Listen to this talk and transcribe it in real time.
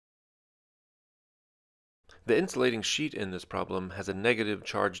The insulating sheet in this problem has a negative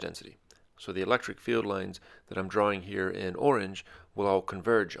charge density, so the electric field lines that I'm drawing here in orange will all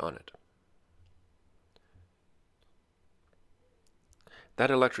converge on it. That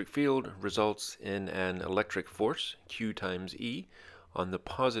electric field results in an electric force, Q times E, on the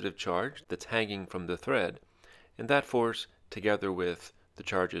positive charge that's hanging from the thread, and that force, together with the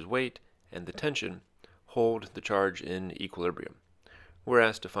charge's weight and the tension, hold the charge in equilibrium. We're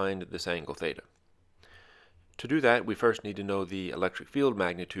asked to find this angle theta. To do that, we first need to know the electric field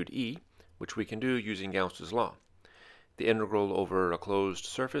magnitude E, which we can do using Gauss's law. The integral over a closed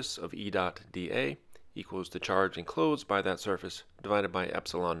surface of E dot dA equals the charge enclosed by that surface divided by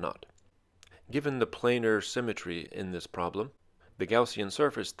epsilon naught. Given the planar symmetry in this problem, the Gaussian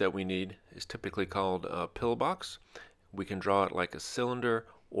surface that we need is typically called a pillbox. We can draw it like a cylinder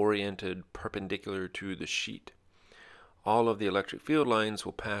oriented perpendicular to the sheet. All of the electric field lines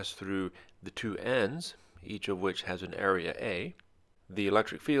will pass through the two ends, each of which has an area A. The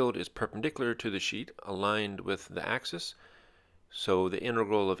electric field is perpendicular to the sheet, aligned with the axis, so the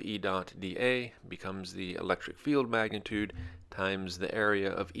integral of E dot dA becomes the electric field magnitude times the area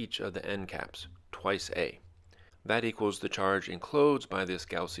of each of the end caps, twice A. That equals the charge enclosed by this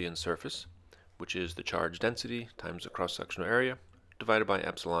Gaussian surface, which is the charge density times the cross-sectional area, divided by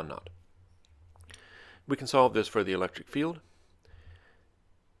epsilon naught. We can solve this for the electric field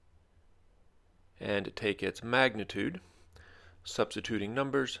and take its magnitude, substituting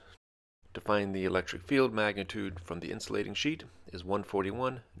numbers to find the electric field magnitude from the insulating sheet is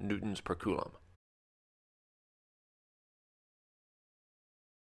 141 newtons per coulomb.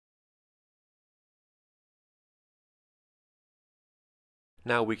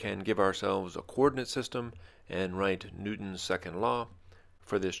 Now we can give ourselves a coordinate system and write Newton's second law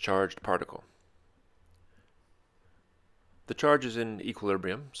for this charged particle. The charge is in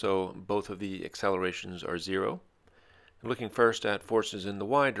equilibrium, so both of the accelerations are zero. Looking first at forces in the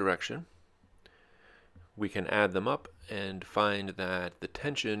y direction, we can add them up and find that the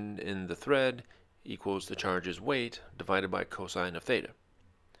tension in the thread equals the charge's weight divided by cosine of theta.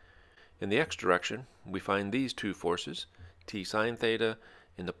 In the x direction, we find these two forces, T sine theta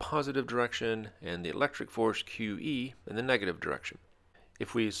in the positive direction and the electric force QE in the negative direction.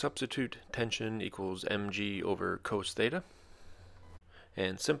 If we substitute tension equals mg over cos theta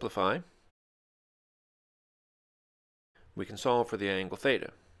and simplify, we can solve for the angle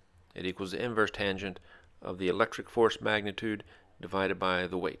theta. It equals the inverse tangent of the electric force magnitude divided by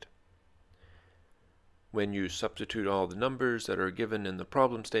the weight. When you substitute all the numbers that are given in the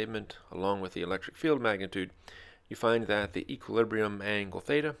problem statement along with the electric field magnitude, you find that the equilibrium angle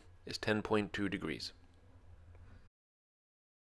theta is 10.2 degrees.